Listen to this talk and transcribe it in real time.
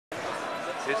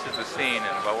This is the scene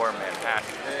in Lower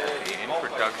Manhattan, the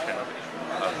introduction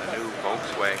of the new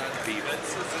Volkswagen Beetle.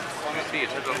 You see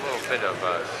it's a little bit of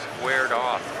a squared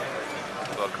off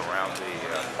look around the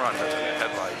front of the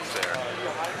headlights there.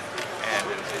 And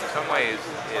in some ways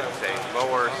it's a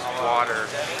lower, squatter,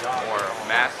 more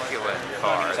masculine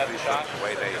car, at least that's the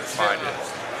way they define it.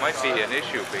 Might be an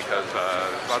issue because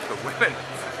lots of women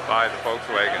buy the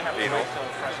Volkswagen Beetle.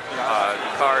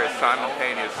 The car is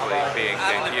simultaneously being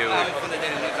debuted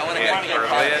in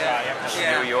Berlin,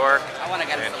 New York,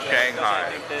 and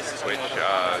Shanghai, which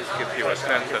gives you a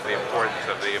sense of the importance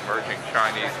of the emerging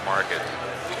Chinese market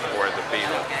for the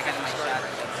Beetle.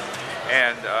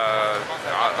 And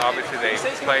obviously they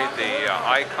played the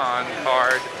icon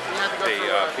card.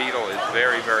 The Beetle is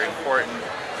very, very important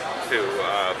to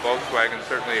Volkswagen,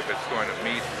 certainly if it's going to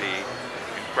meet the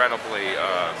incredibly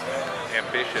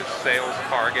ambitious sales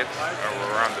targets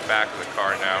around the back of the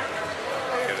car now.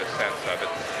 Get a sense of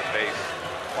it. The base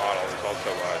model is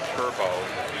also turbo,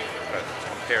 that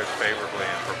compares favorably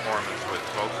in performance with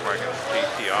Volkswagen's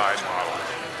GTI models.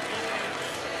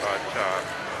 But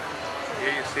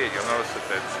here you see it, you'll notice that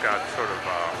it's got sort of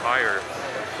higher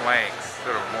flanks,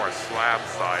 sort of more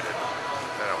slab-sided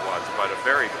than it was, but a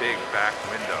very big back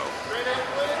window,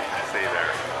 you see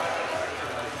there.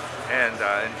 And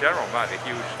in general, not a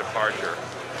huge departure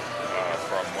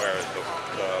from where the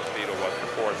Beetle was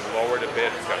before. It's lowered a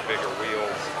bit, it's got bigger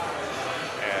wheels,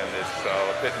 and it's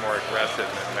a bit more aggressive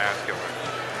and masculine.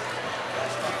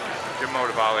 Jim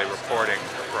Motavalli reporting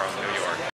from New York.